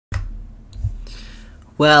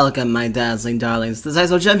Welcome, my dazzling darlings. This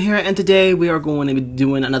is IceWolfGem here, and today we are going to be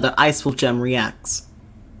doing another IceWolfGem Reacts.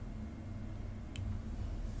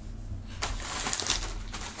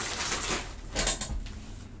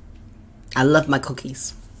 I love my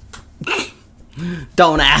cookies.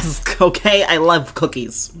 Don't ask, okay? I love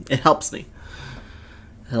cookies. It helps me.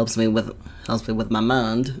 It helps me with my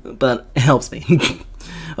mind, but it helps me.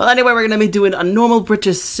 Well, anyway, we're going to be doing a normal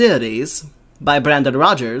British series by Brandon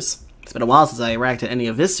Rogers. It's been a while since I reacted to any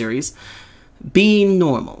of his series. Being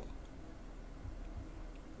normal.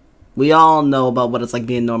 We all know about what it's like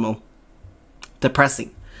being normal.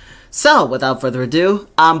 Depressing. So, without further ado,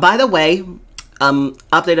 by the way,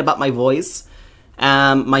 update about my voice.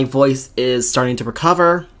 My voice is starting to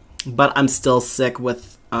recover, but I'm still sick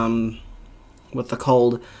with the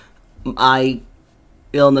cold. My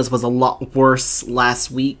illness was a lot worse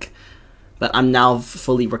last week. But I'm now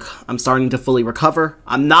I'm starting to fully recover.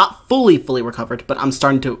 I'm not fully recovered, but I'm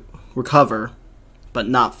starting to recover, but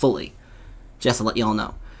not fully. Just to let y'all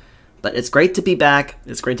know. But it's great to be back.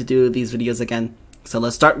 It's great to do these videos again. So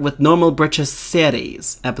let's start with Normal British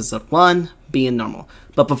Series, Episode 1, Being Normal.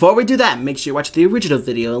 But before we do that, make sure you watch the original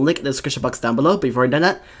video, link in the description box down below. Before I do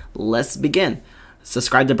that, let's begin.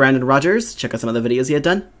 Subscribe to Brandon Rogers. Check out some of the videos he had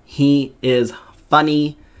done. He is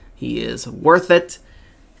funny. He is worth it.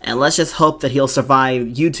 And let's just hope that he'll survive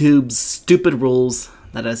YouTube's stupid rules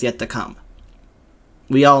that has yet to come.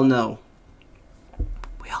 We all know.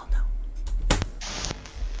 We all know.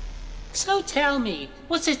 So tell me,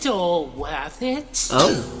 was it all worth it?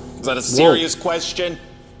 Oh. Is that a serious question?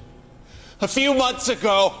 A few months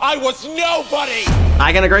ago, I was nobody!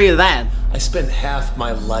 I can agree with that. I spent half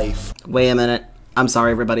my life. Wait a minute. I'm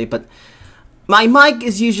sorry, everybody, but my mic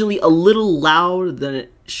is usually a little louder than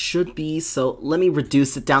it should be, so let me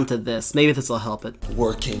reduce it down to this. Maybe this will help it.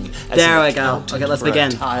 Working as there an we go. accountant Okay, let's for begin.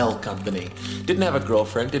 a tile company. Didn't have a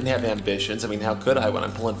girlfriend, didn't have ambitions. I mean, how could I when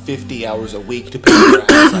I'm pulling 50 hours a week to pay for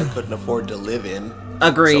a house I couldn't afford to live in?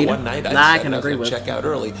 Agreed. So one night I decided can agree with. Check out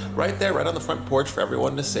early, right there, right on the front porch for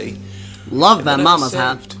everyone to see. Love that mama's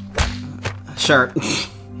hat. Shirt.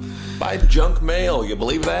 Buy junk mail, you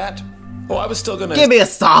believe that? Oh, I was still gonna... Give me a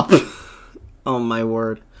stop. Oh my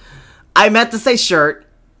word. I meant to say shirt.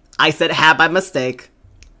 I said hat by mistake.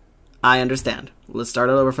 I understand. Let's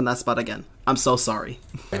start it over from that spot again. I'm so sorry.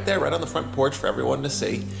 Right there, right on the front porch for everyone to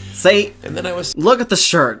see. See? And then I was... Look at the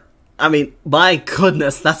shirt. I mean, my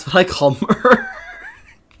goodness, that's what I call merch.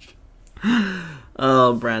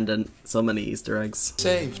 Oh, Brandon. So many Easter eggs.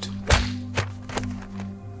 Saved.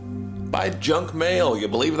 Buy junk mail, you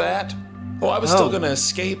believe that? Oh, I was still gonna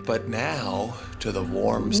escape, but now, to the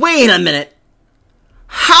warm... Wait a minute!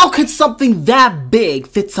 How could something that big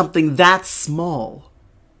fit something that small?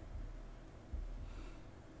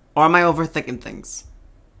 Or am I overthinking things?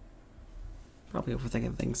 Probably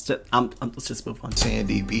overthinking things. Let's just move on.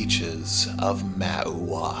 Sandy beaches of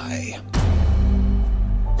Maui.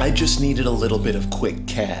 I just needed a little bit of quick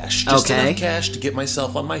cash. Just enough cash to get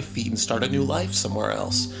myself on my feet and start a new life somewhere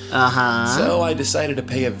else. So I decided to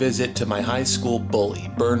pay a visit to my high school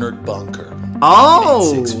bully, Bernard Bunker.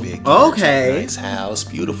 Oh, Made 6 figures, okay. Nice house,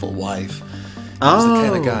 beautiful wife. He was the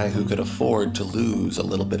kind of guy who could afford to lose a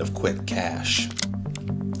little bit of quick cash.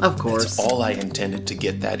 Of course. That's all I intended to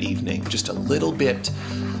get that evening. Just a little bit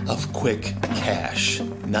of quick cash.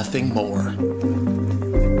 Nothing more.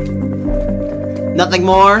 Nothing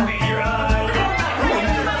more?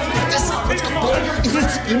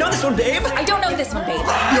 You know this one, babe? I don't know this one, babe.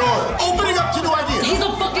 You're opening up to new ideas. He's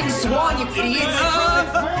a fucking swan, you idiot.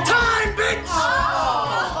 Time, bitch!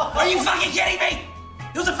 Are you fucking kidding me?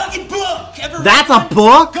 It was a fucking book. That's a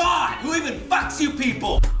book? God, who even fucks you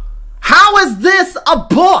people? How is this a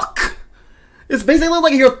book? It's basically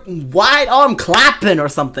like your wide arm clapping or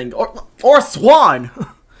something. Or a swan.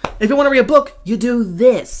 If you want to read a book, you do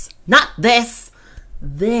this. Not this.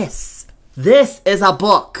 This. This is a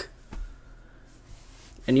book.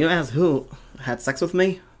 And you ask who had sex with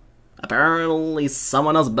me? Apparently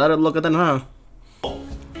someone else better looking than her.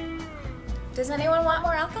 Does anyone want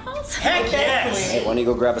more alcohols? Heck yes! Hey, why don't you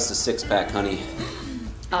go grab us a 6-pack, honey?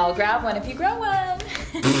 I'll grab one if you grow one.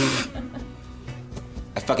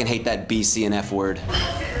 I fucking hate that BC and F word.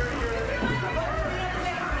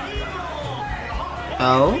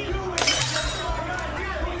 Oh?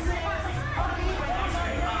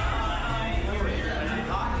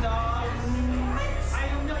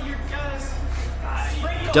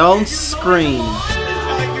 Don't scream.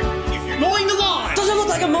 You're mowing the lawn! Doesn't look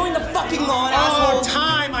like I'm mowing the fucking lawn, Oh, asshole!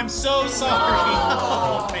 time! I'm so sorry.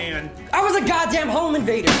 Oh, man. I was a goddamn home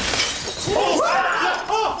invader!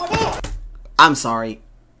 I'm sorry.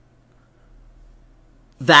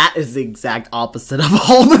 That is the exact opposite of a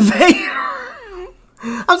home invader.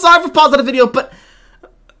 I'm sorry for pausing the video, but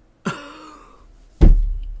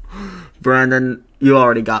Brandon, you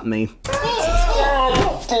already got me.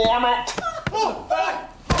 Oh, damn it!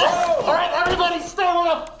 Alright, everybody stay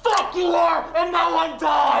where the fuck you are and no one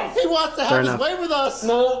dies! He wants to have his way with us.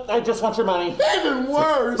 No, I just want your money. Even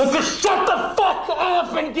worse. But just shut the fuck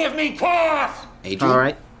up and give me cash! Adrian?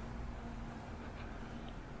 Alright.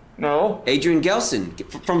 No. Adrian Gelson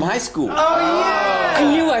from high school. Oh, yeah! I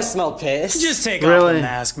knew I smelled piss. Just take off the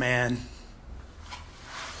mask, man.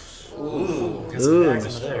 Ooh. I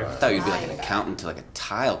thought you'd be like an accountant to like a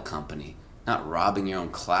tile company, not robbing your own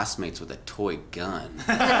classmates with a toy gun.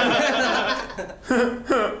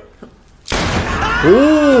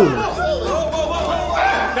 Ooh.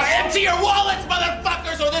 Now empty your wallets,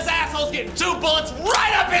 motherfuckers, or this asshole's getting 2 bullets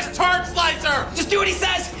right up his turd slicer! Just do what he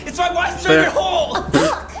says! It's my wife's favorite hole!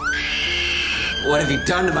 What have you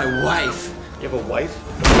done to my wife? You have a wife?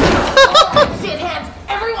 Shit hands!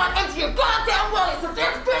 Everyone empty your goddamn wallets or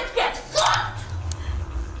this bitch gets fucked!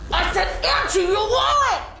 I said empty your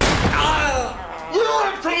wallet! You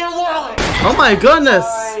empty your wallet! Oh my goodness!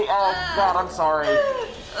 Sorry. Oh god, I'm sorry.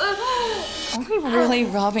 Are we really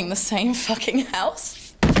robbing the same fucking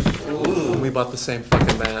house? Ooh, we bought the same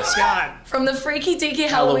fucking mask. God. From the freaky deaky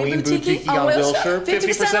Halloween boutique on Wilshire,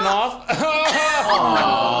 50% off? I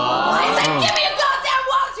said give me a goddamn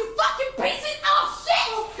wallet, you fucking pieces of shit!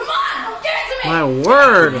 Come on, give it to me! My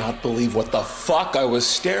word! I could not believe what the fuck I was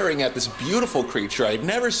staring at. This beautiful creature I'd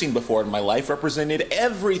never seen before in my life represented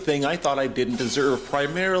everything I thought I didn't deserve,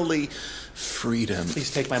 primarily freedom.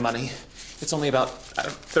 Please take my money. It's only about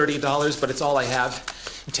 $30, but it's all I have.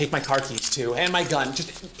 And take my car keys too, and my gun.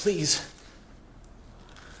 Just please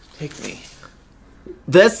take me.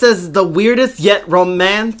 This is the weirdest yet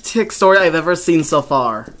romantic story I've ever seen so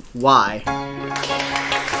far. Why?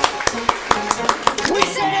 We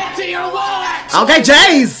said empty your wallet! Okay,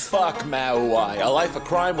 Jays! Fuck Maui. A life of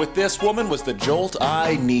crime with this woman was the jolt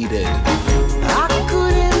I needed. I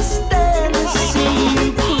couldn't stand to see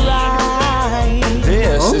you cry.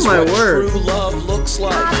 This Oh is my what word. true love looks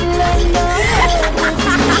like.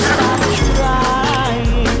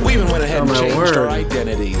 We even went ahead and changed our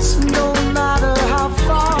identities. No matter how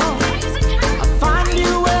far, I'll find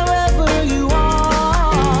you wherever you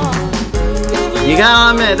are. You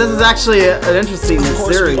gotta admit, this is actually an interesting Of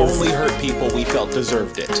course, series. we only hurt people we felt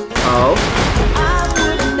deserved it. Oh.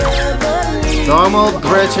 Normal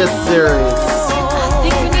British series. I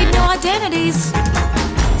think we need no identities.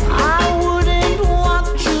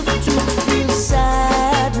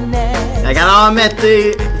 I gotta admit,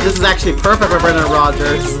 this is actually perfect for Brendan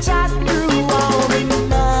Rogers.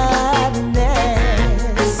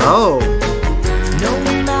 Oh. No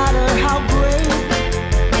matter how great,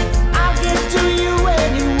 I'll get to you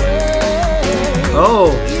anyway.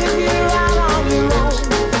 Oh. If you're out on your own,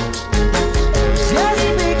 just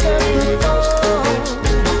pick up the phone.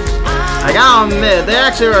 I gotta admit, they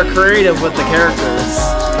actually were creative with the characters.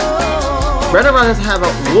 Brendan Rogers have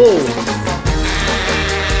a whoa.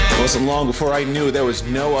 It wasn't long before I knew there was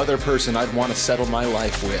no other person I'd want to settle my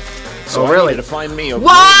life with. So Oh, really? I needed to find me a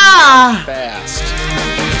Wow! fast.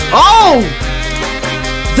 Oh!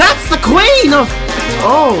 That's the queen of...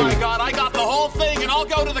 Oh. Oh my god, I got the whole thing and I'll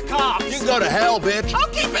go to the cops! You can go to hell, bitch. I'll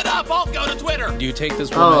keep it up, I'll go to Twitter! Do you take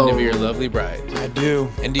this woman to Oh. be your lovely bride? I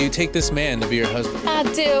do. And do you take this man to be your husband? I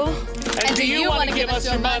do. And do you want to give us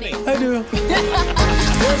your money? I do.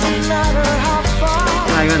 Doesn't matter how far.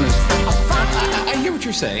 My goodness. I hear what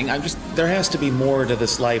you're saying. There has to be more to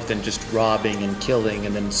this life than just robbing and killing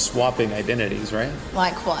and then swapping identities, right?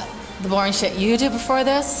 Like what? The boring shit you do before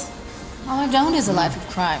this? All I've known is a life of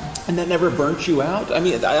crime. And that never burnt you out? I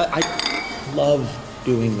mean, I love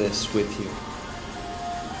doing this with you.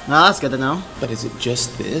 No, that's good to know. But is it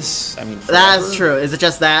just this? I mean, That's forever? true. Is it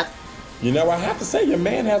just that? You know, I have to say, your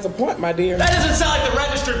man has a point, my dear. That doesn't sound like the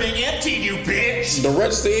register being emptied, you bitch! The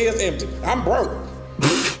register is empty. I'm broke.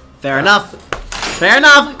 Fair enough. Fair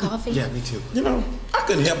enough. Coffee? Yeah, me too. You know, I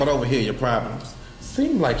couldn't help but overhear your problems.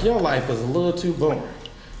 Seemed like your life is a little too boring.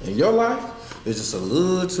 And your life is just a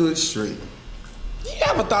little too extreme. You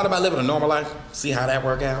ever thought about living a normal life? See how that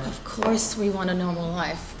work out? Of course we want a normal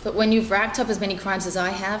life. But when you've racked up as many crimes as I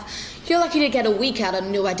have, you're lucky to get a week out of a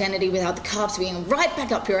new identity without the cops being right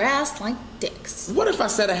back up your ass like dicks. What if I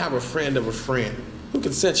said I have a friend of a friend who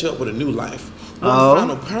can set you up with a new life? Oh?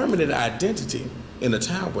 Find a permanent identity in a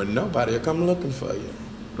town where nobody will come looking for you.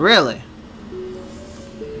 Really?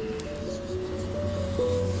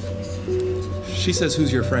 She says,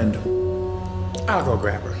 who's your friend? I'll go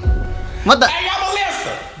grab her. What the? Hey, yo,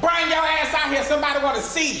 Melissa! Bring your ass out here. Somebody want to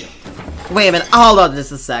see you. Wait a minute. Hold on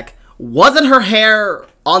just a sec. Wasn't her hair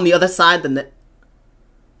on the other side than the...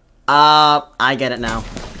 I get it now.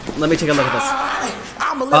 Let me take a look at this.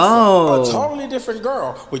 I'm Melissa, a totally different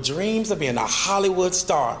girl with dreams of being a Hollywood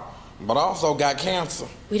star, but also got cancer.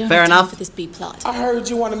 We don't Fair have time enough. for this B plot. I heard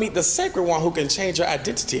you want to meet the sacred one who can change your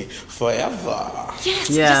identity forever. Yes,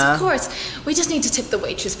 Yeah. yes, of course. We just need to tip the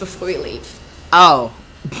waitress before we leave. Oh.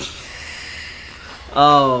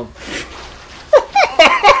 Oh.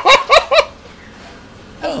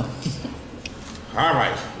 All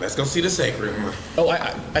right, let's go see the sacred one. Oh,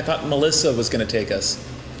 I thought Melissa was gonna take us.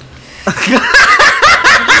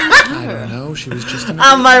 I don't know. She was just.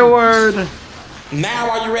 Oh my word. Now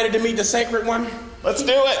are you ready to meet the sacred one? Let's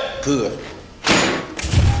do it. Good.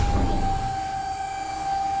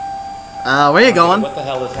 Where are you going? What the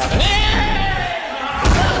hell is happening?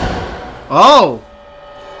 Oh.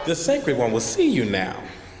 The sacred one will see you now.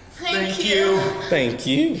 Thank you. Thank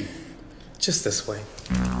you. Just this way.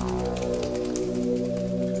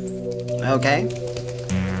 Okay.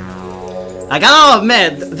 I gotta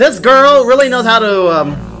admit, this girl really knows how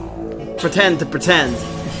to pretend to pretend.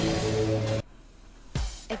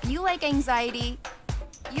 If you like anxiety,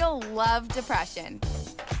 you'll love depression.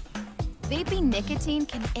 Vaping nicotine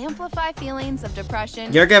can amplify feelings of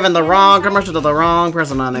depression. You're giving the wrong commercial to the wrong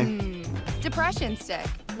person, honey. Depression Stick.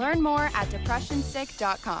 Learn more at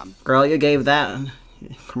depressionstick.com. Girl, you gave that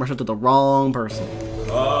commercial to the wrong person.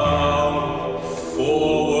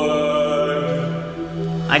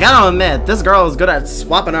 I gotta admit, this girl is good at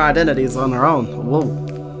swapping her identities on her own.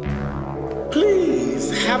 Whoa. Please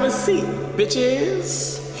have a seat,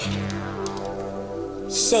 bitches.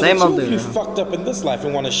 So Same the old two of you dude. fucked up in this life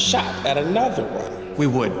and want a shot at another one. We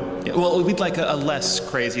would. Yeah, well, we'd like a less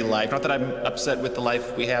crazy life. Not that I'm upset with the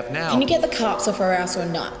life we have now. Can you get the cops off our ass or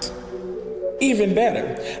not? Even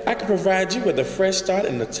better, I can provide you with a fresh start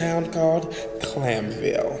in a town called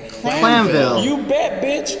Clamville. Clamville. You bet,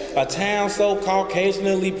 bitch. A town so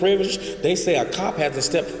Caucasianly privileged, they say a cop hasn't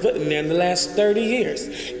stepped foot in there in the last 30 years.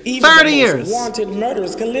 Even 30 the years. most wanted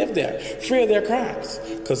murderers can live there, free of their crimes.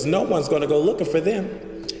 Because no one's going to go looking for them.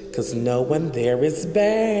 Because no one there is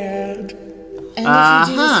bad. And if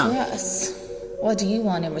you do this for us, what do you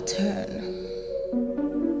want in return?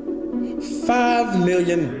 $5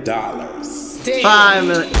 million. $5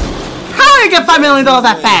 million. How do you get $5 million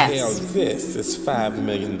that fast? Hell, this is $5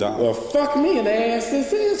 million. Well, fuck me in the ass.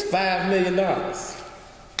 This is $5 million.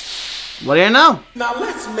 What do you know? Now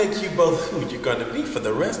let's make you both who you're gonna be for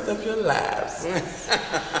the rest of your lives.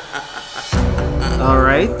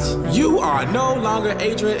 Alright. You are no longer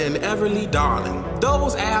Adrian and Everly Darling.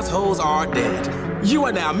 Those assholes are dead. You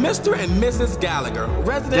are now Mr. and Mrs. Gallagher,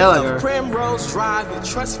 residents of Primrose Drive with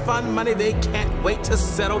trust fund money they can't wait to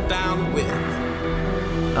settle down with.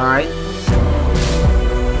 Alright.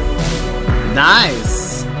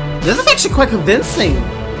 Nice. This is actually quite convincing.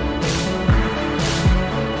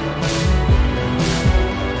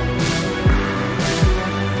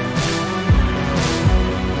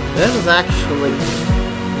 This is actually...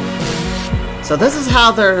 So this is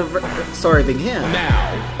how their story began.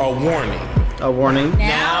 Now, a warning. A warning.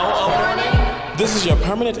 Now, a warning. This is your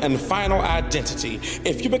permanent and final identity.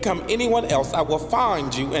 If you become anyone else, I will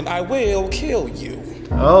find you and I will kill you.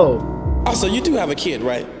 Oh. Also, you do have a kid,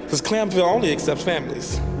 right? Because Clamville only accepts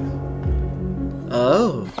families.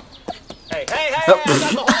 Oh. Hey, hey, hey!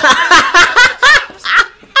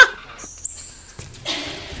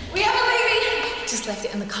 We have a baby! Just left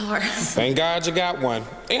it in the car. Thank God you got one.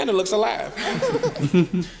 And it looks alive.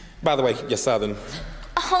 By the way, you're Southern.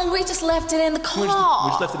 Oh, we just left it in the car. We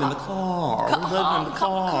just left it in the car. We left it in the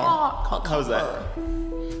car. How's that?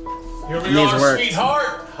 Here we Needs are, work. sweetheart.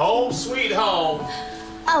 Home sweet home.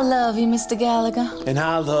 I love you, Mr. Gallagher. And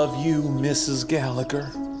I love you, Mrs.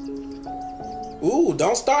 Gallagher. Ooh,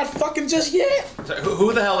 don't start fucking just yet. So,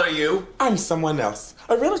 who the hell are you? I'm someone else.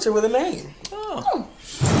 A realtor with a name. Oh.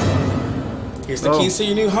 Here's the keys to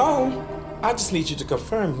your new home. I just need you to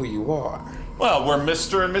confirm who you are. Well, we're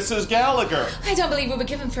Mr. and Mrs. Gallagher. I don't believe we were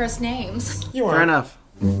given first names. You are. Fair enough.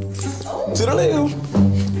 Toodaloo.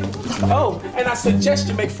 Oh, and I suggest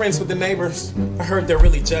you make friends with the neighbors. I heard they're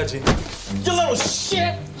really judging. You little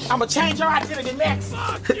shit! I'ma change your identity next.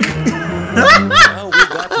 Well, we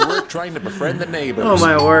got to work trying to befriend the neighbors. Oh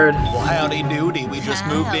my word. Well, howdy doody. We just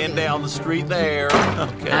moved in down the street there.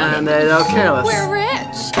 Okay. And they don't care less. We're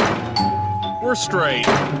rich. We're straight.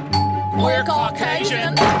 We're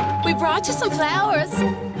Caucasian. We brought you some flowers.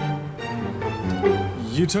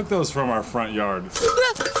 You took those from our front yard. Well,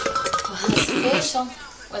 it's official.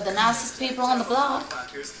 We're the nicest people on the block.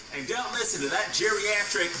 And don't listen to that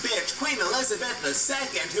geriatric bitch, Queen Elizabeth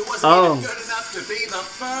II, who wasn't even good enough to be the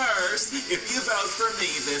first. If you vote for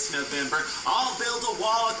me this November, I'll build a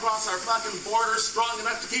wall across our fucking border strong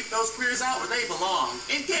enough to keep those queers out where they belong.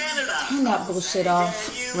 In Canada. Turn that bullshit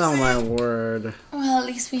off. Oh my word. Well, at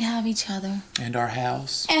least we have each other. And our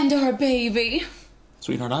house. And our baby.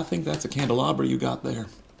 Sweetheart, I think that's a candelabra you got there.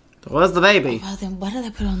 Where's the baby? Well, then what did I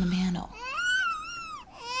put on the mantle?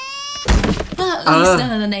 Well, at least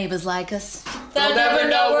none of the neighbors like us. They'll never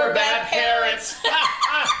know we're bad parents.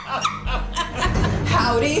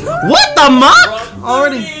 Howdy. What the muck?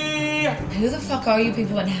 Already. Who the fuck are you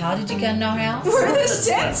people and how did you get in our house? We're the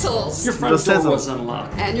Stencils. Your front door was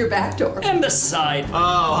unlocked. And your back door. And the side. Oh,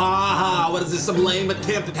 ha ha. What is this, some lame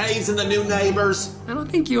attempt at hazing the new neighbors? I don't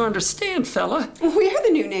think you understand, fella. We're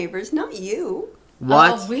the new neighbors, not you.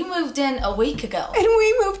 What? We moved in a week ago. And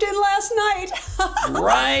we moved in last night.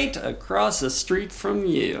 Right across the street from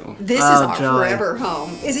you. This is our forever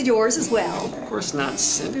home. Is it yours as well? Of course not,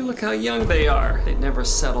 Cindy. Look how young they are. They'd never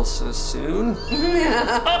settle so soon.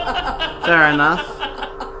 Fair enough.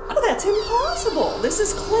 Well, that's impossible. This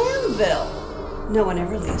is Clamville. No one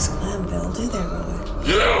ever leaves Clamville, do they, Roy?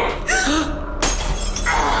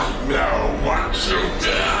 I know what you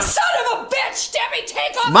did. Son of a bitch! Debbie,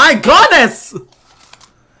 take off! My goodness!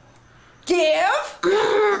 Give?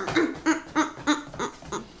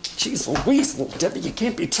 Jeez Louise, little Debbie, you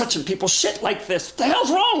can't be touching people's shit like this. What the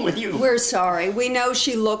hell's wrong with you? We're sorry. We know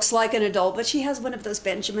she looks like an adult, but she has one of those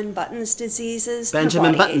Benjamin Buttons diseases.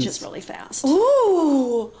 Benjamin Her body Buttons. ages really fast.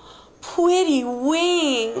 Ooh, pretty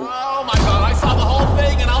wing. Oh my god, I saw the whole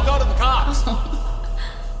thing and I'll go to the cops.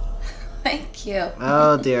 Thank you.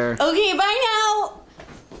 Oh dear. Okay, bye now.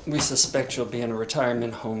 We suspect she'll be in a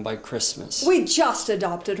retirement home by Christmas. We just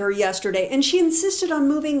adopted her yesterday, and she insisted on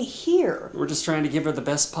moving here. We're just trying to give her the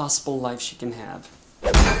best possible life she can have.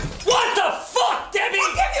 What the fuck, Debbie?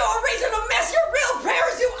 I'll give you a reason to miss your real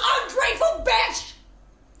prayers, you ungrateful bitch!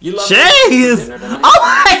 You love Jeez! Oh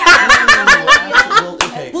my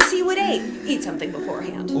god! We'll see you at 8. Eat something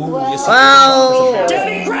beforehand. Well,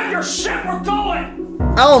 Debbie, grab your shit, we're going!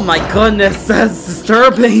 oh my goodness, that's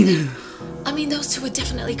disturbing. I mean, those two are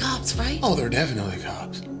definitely cops, right? Oh, they're definitely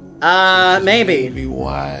cops. Maybe. Maybe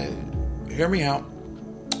why? Hear me out.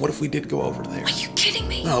 What if we did go over there? Are you kidding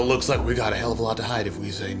me? No, it looks like we got a hell of a lot to hide if we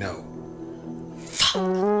say no.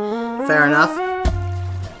 Fair enough.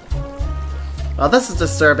 Well, this is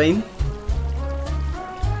disturbing.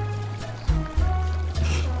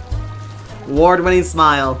 Award-winning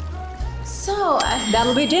smile. So,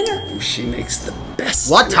 that'll be dinner. She makes the best.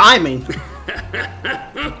 What timing?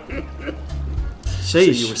 So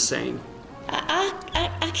you were saying?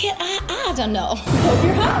 I can't, I don't know. Hope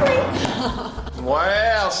you're hungry.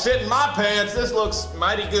 Well, shit in my pants, this looks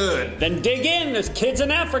mighty good. Then dig in, there's kids in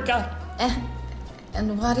Africa.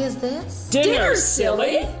 And what is this? Dinner,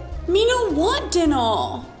 silly. Me no want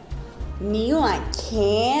dinner. Me like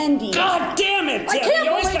candy. God damn it, I Debbie. can't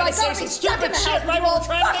You always believe gotta I say gotta some be stuck in stupid the shit house right all while we're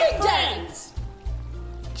trying to make fucking friends.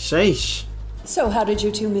 Sheesh. So how did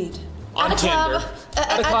you two meet? On Tinder.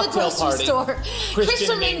 At a cocktail the grocery party. store.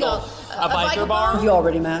 Christian Mingle. A biker bar? You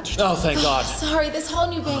already matched. Oh, thank God. Sorry, this whole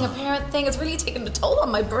new being a parent thing is really taking a toll on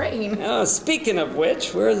my brain. Oh, speaking of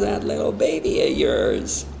which, where's that little baby of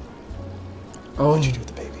yours? Oh. What'd you do with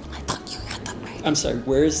the baby? I thought you had the baby. I'm sorry,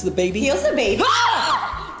 where's the baby? Here's the baby.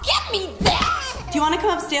 Get me that! Do you want to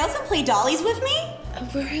come upstairs and play dollies with me?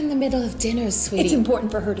 We're in the middle of dinner, sweetie. It's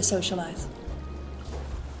important for her to socialize.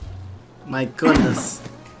 My goodness.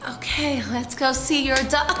 Okay, let's go see your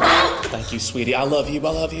dog. Thank you, sweetie. I love you. I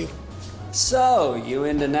love you. So, you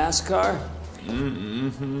into NASCAR?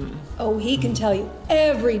 Mm-hmm. Oh, he can tell you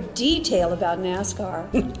every detail about NASCAR.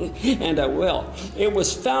 And I will. It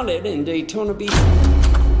was founded in Daytona Beach.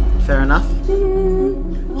 Fair enough.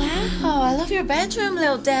 Wow, I love your bedroom,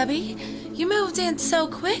 little Debbie. You moved in so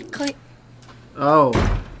quickly. Oh.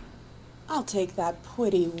 I'll take that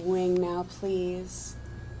pretty wing now, please.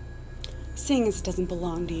 Seeing as it doesn't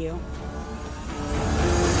belong to you.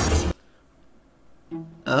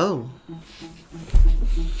 Oh.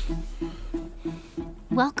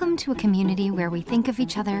 Welcome to a community where we think of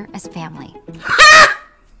each other as family.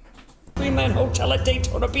 Greenland Hotel at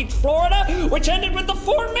Daytona Beach, Florida, which ended with the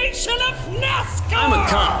formation of NASCAR! I'm a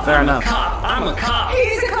cop. Fair enough. I'm a cop.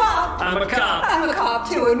 He's a cop. I'm a cop. I'm a cop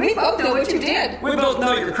too, and we both know what you did. We both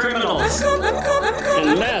know you're criminals. I'm a cop.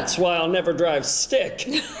 And that's why I'll never drive stick.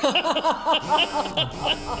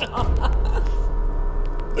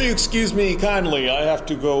 Will you excuse me kindly? I have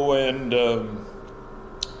to go and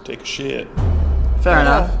take a shit. Fair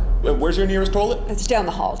enough. Where's your nearest toilet? It's down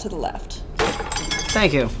the hall to the left.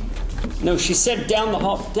 Thank you. No, she said down the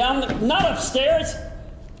hall. Not upstairs.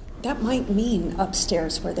 That might mean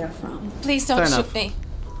upstairs where they're from. Please don't shoot me.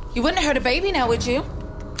 You wouldn't hurt a baby now, would you?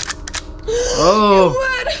 Oh. You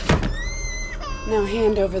would. Now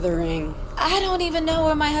hand over the ring. I don't even know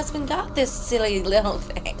where my husband got this silly little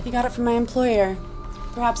thing. He got it from my employer.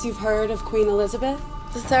 Perhaps you've heard of Queen Elizabeth?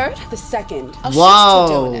 The third? The second. Oh, wow. She's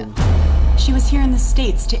still doing it. She was here in the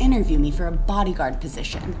States to interview me for a bodyguard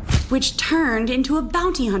position, which turned into a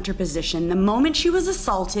bounty hunter position the moment she was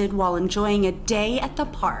assaulted while enjoying a day at the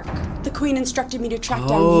park. The Queen instructed me to track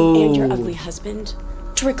down you and your ugly husband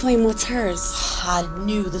to reclaim what's hers. I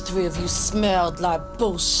knew the three of you smelled like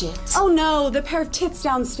bullshit. Oh no, the pair of tits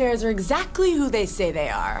downstairs are exactly who they say they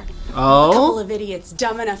are. Oh? A couple of idiots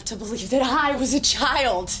dumb enough to believe that I was a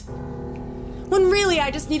child. When really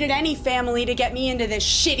I just needed any family to get me into this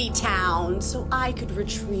shitty town so I could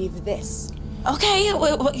retrieve this. Okay,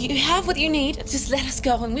 well, you have what you need. Just let us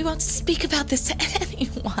go and we won't speak about this to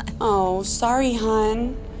anyone. Oh, sorry,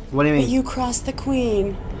 hon. What do you mean? But you crossed the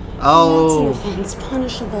Queen. Oh. That's an offense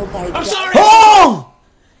punishable by death. I'm sorry! Oh!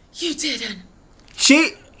 You didn't.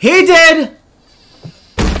 He did!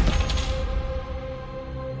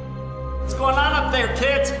 What's going on up there,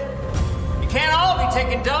 kids? You can't all be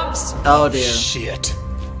taking dumps. Oh dear. Shit.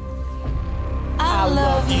 I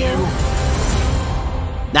love you.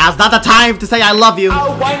 Now's not the time to say I love you.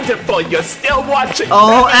 Oh, wonderful! You're still watching.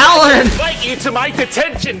 Oh, I Alan! invite you to my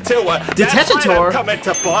detention tour. Detention That's right, tour? I'm coming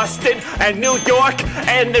to Boston and New York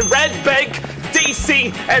and the Red Bank,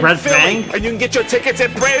 DC and Red Philly. Bank? And you can get your tickets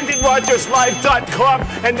at BrandonRogersLive.com.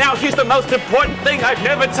 And now here's the most important thing I've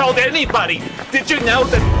never told anybody. Did you know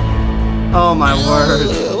that? Oh my word.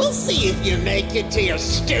 We'll see if you make it to your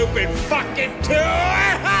stupid fucking tour.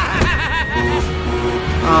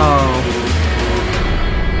 Oh.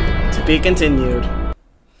 To be continued.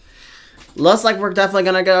 Looks like we're definitely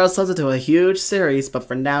gonna get ourselves into a huge series, but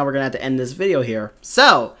for now we're gonna have to end this video here.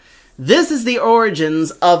 So, this is the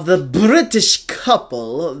origins of the British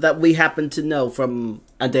couple that we happen to know from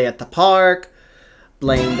A Day at the Park,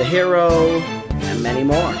 Blame the Hero, and many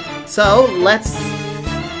more. So, let's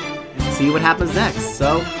see what happens next.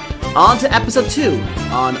 So, on to episode 2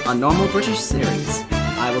 on A Normal British Series.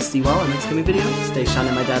 I will see you all in the next coming video. Stay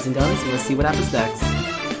shining, my dazzling darlings, and let's see what happens next.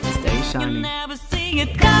 Stay shining. Never see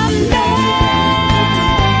it coming.